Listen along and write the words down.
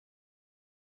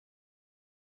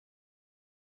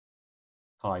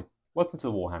Hi, welcome to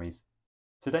the Warhammies.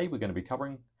 Today we're going to be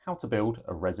covering how to build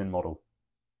a resin model.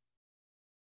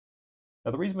 Now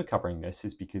the reason we're covering this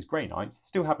is because Grey Knights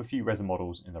still have a few resin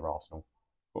models in their arsenal.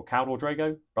 We've got Caldor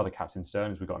Drago, Brother Captain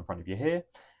Stern as we've got in front of you here,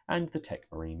 and the Tech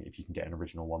Marine if you can get an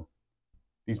original one.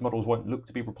 These models won't look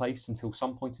to be replaced until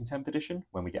some point in 10th edition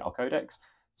when we get our codex,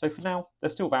 so for now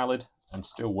they're still valid and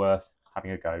still worth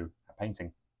having a go at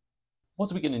painting.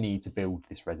 What are we going to need to build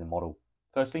this resin model?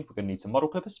 Firstly, we're going to need some model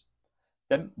clippers.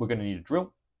 Then we're going to need a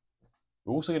drill.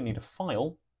 We're also going to need a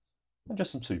file and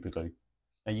just some super glue.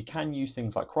 Now you can use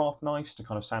things like craft knives to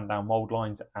kind of sand down mold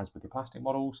lines as with your plastic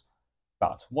models,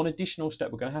 but one additional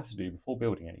step we're going to have to do before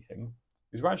building anything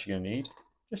is we're actually going to need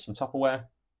just some Tupperware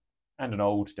and an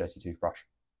old dirty toothbrush.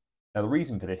 Now the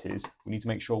reason for this is we need to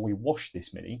make sure we wash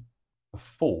this mini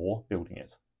before building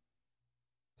it.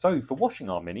 So for washing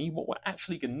our mini, what we're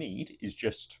actually going to need is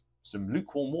just some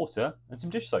lukewarm water and some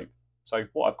dish soap. So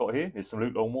what I've got here is some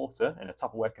lukewarm water in a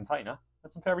Tupperware container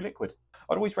and some fairy liquid.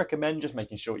 I'd always recommend just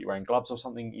making sure you're wearing gloves or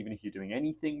something, even if you're doing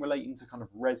anything relating to kind of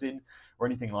resin or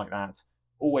anything like that.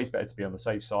 Always better to be on the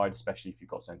safe side, especially if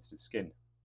you've got sensitive skin.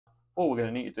 All we're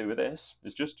going to need to do with this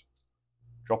is just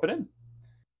drop it in.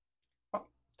 Well,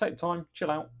 take time, chill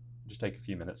out, just take a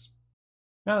few minutes.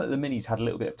 Now that the mini's had a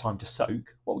little bit of time to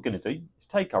soak, what we're going to do is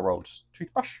take our old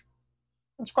toothbrush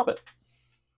and scrub it.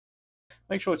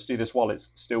 Make sure to do this while it's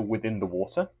still within the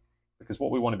water, because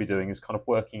what we want to be doing is kind of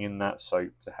working in that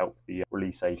soap to help the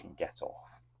release agent get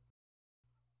off.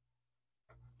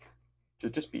 To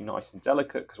just be nice and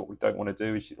delicate, because what we don't want to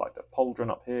do is like the pauldron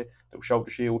up here, little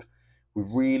shoulder shield. We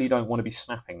really don't want to be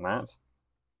snapping that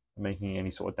and making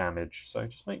any sort of damage. So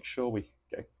just make sure we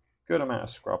get a good amount of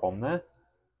scrub on there.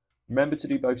 Remember to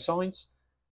do both sides,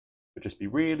 but just be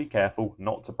really careful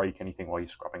not to break anything while you're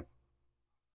scrubbing.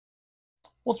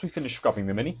 Once we finish scrubbing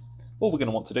the mini, all we're going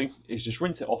to want to do is just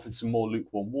rinse it off in some more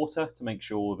lukewarm water to make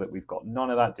sure that we've got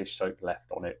none of that dish soap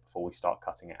left on it before we start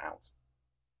cutting it out.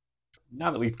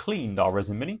 Now that we've cleaned our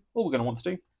resin mini, all we're going to want to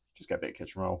do is just get a bit of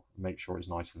kitchen roll and make sure it's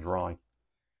nice and dry.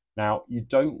 Now, you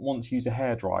don't want to use a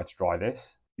hairdryer to dry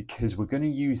this because we're going to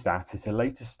use that at a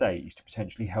later stage to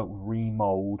potentially help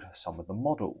remold some of the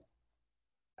model.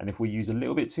 And if we use a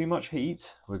little bit too much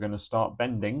heat, we're going to start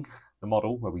bending the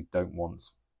model where we don't want.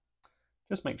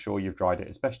 Just make sure you've dried it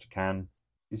as best you can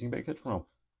using a bit of kitchen roll.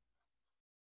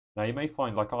 Now you may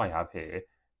find, like I have here,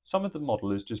 some of the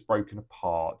model is just broken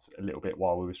apart a little bit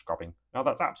while we were scrubbing. Now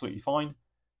that's absolutely fine.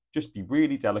 Just be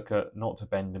really delicate not to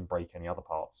bend and break any other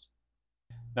parts.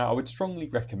 Now I would strongly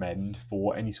recommend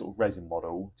for any sort of resin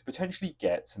model to potentially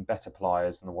get some better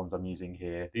pliers than the ones I'm using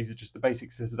here. These are just the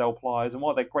basic Citadel pliers, and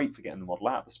while they're great for getting the model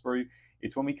out of the sprue,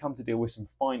 it's when we come to deal with some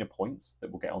finer points that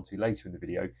we'll get onto later in the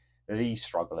video, these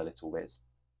struggle a little bit.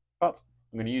 But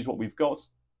I'm going to use what we've got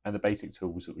and the basic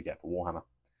tools that we get for Warhammer.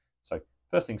 So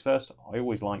first things first, I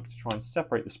always like to try and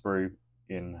separate the sprue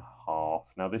in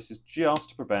half. Now this is just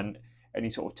to prevent any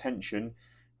sort of tension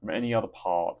from any other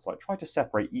parts. Like try to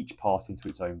separate each part into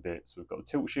its own bit. So we've got the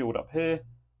tilt shield up here,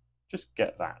 just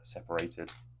get that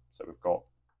separated. So we've got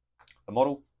the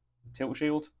model, the tilt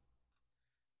shield,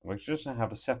 and we're just going to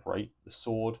have to separate the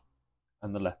sword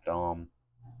and the left arm.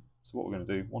 So what we're going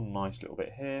to do, one nice little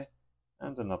bit here,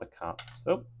 and another cut.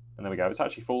 Oh, and there we go, it's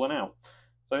actually fallen out.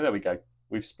 So there we go,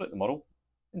 we've split the model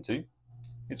into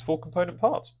its 4 component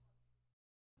parts.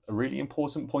 A really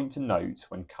important point to note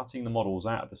when cutting the models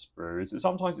out of the sprue is that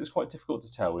sometimes it's quite difficult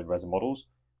to tell in resin models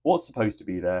what's supposed to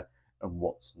be there and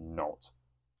what's not.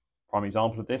 Prime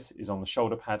example of this is on the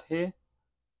shoulder pad here.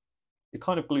 It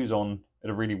kind of glues on at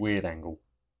a really weird angle.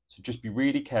 So just be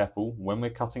really careful when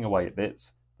we're cutting away at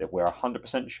bits that we're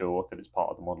 100% sure that it's part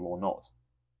of the model or not.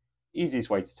 Easiest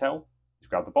way to tell is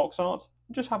grab the box art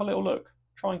and just have a little look.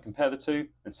 Try and compare the two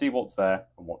and see what's there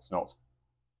and what's not.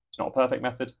 It's not a perfect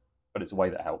method, but it's a way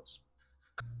that helps.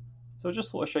 So I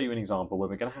just thought I'd show you an example where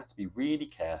we're going to have to be really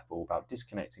careful about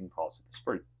disconnecting parts of the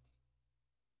sprue.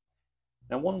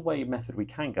 Now one method we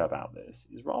can go about this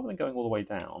is rather than going all the way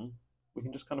down, we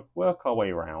can just kind of work our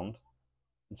way around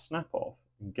and snap off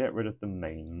and get rid of the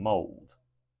main mold.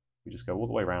 We just go all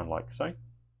the way around like so.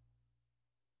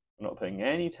 We're not putting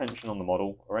any tension on the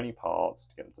model or any parts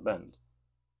to get them to bend.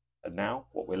 And now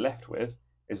what we're left with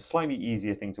is a slightly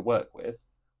easier thing to work with,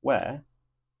 where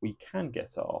we can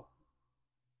get our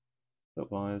hook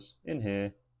pliers in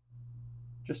here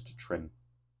just to trim.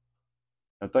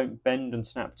 Now don't bend and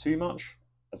snap too much,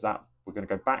 as that we're going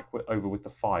to go back over with the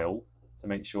file to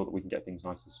make sure that we can get things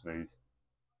nice and smooth.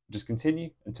 Just continue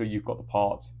until you've got the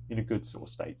part in a good sort of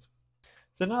state.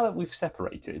 So now that we've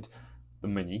separated the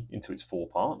mini into its 4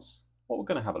 parts, what we're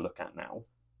going to have a look at now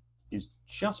is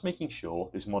just making sure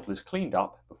this model is cleaned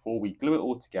up before we glue it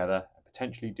all together and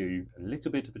potentially do a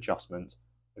little bit of adjustment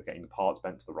of getting the parts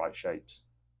bent to the right shapes.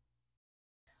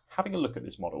 Having a look at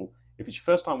this model, if it's your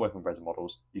first time working with resin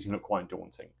models, these can look quite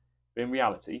daunting. But in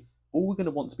reality, all we're going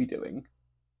to want to be doing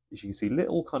is you can see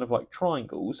little kind of like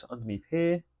triangles underneath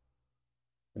here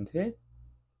and here.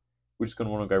 We're just going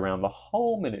to want to go around the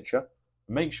whole miniature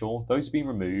and make sure those are being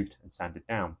removed and sanded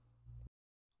down.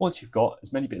 Once you've got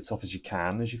as many bits off as you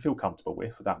can, as you feel comfortable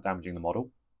with without damaging the model,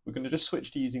 we're going to just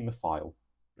switch to using the file.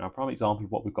 Now, a prime example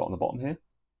of what we've got on the bottom here,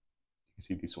 you can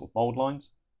see these sort of mould lines.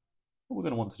 What we're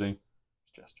going to want to do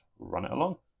is just run it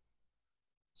along,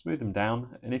 smooth them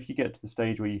down, and if you get to the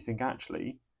stage where you think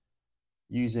actually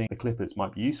using the clippers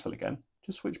might be useful again,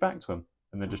 just switch back to them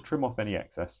and then just trim off any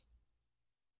excess.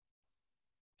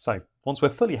 So once we're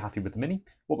fully happy with the Mini,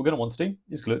 what we're going to want to do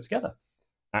is glue it together.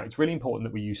 Now, it's really important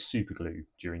that we use super glue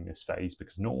during this phase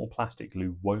because normal plastic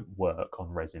glue won't work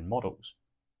on resin models.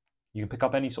 You can pick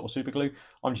up any sort of super glue.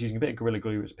 I'm just using a bit of Gorilla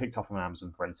Glue, which I picked up on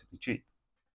Amazon for relatively cheap.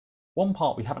 One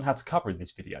part we haven't had to cover in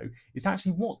this video is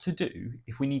actually what to do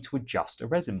if we need to adjust a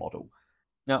resin model.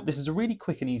 Now, this is a really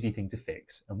quick and easy thing to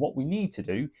fix, and what we need to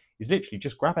do is literally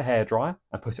just grab a hairdryer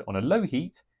and put it on a low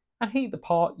heat and heat the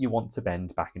part you want to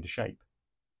bend back into shape.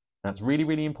 Now, it's really,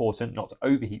 really important not to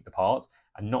overheat the part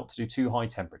and not to do too high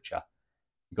temperature.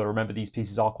 You've got to remember these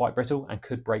pieces are quite brittle and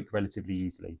could break relatively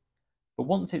easily. But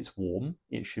once it's warm,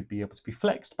 it should be able to be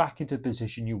flexed back into the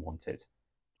position you want it.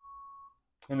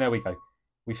 And there we go.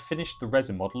 We've finished the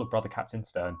resin model of Brother Captain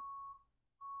Stern.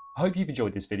 I hope you've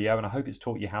enjoyed this video and I hope it's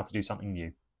taught you how to do something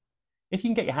new. If you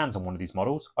can get your hands on one of these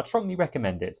models, I'd strongly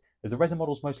recommend it, as the resin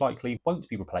models most likely won't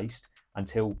be replaced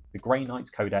until the Grey Knights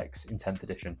Codex in 10th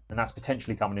edition, and that's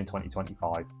potentially coming in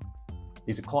 2025.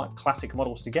 These are quite classic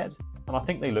models to get, and I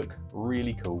think they look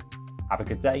really cool. Have a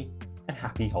good day, and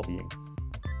happy hobbying.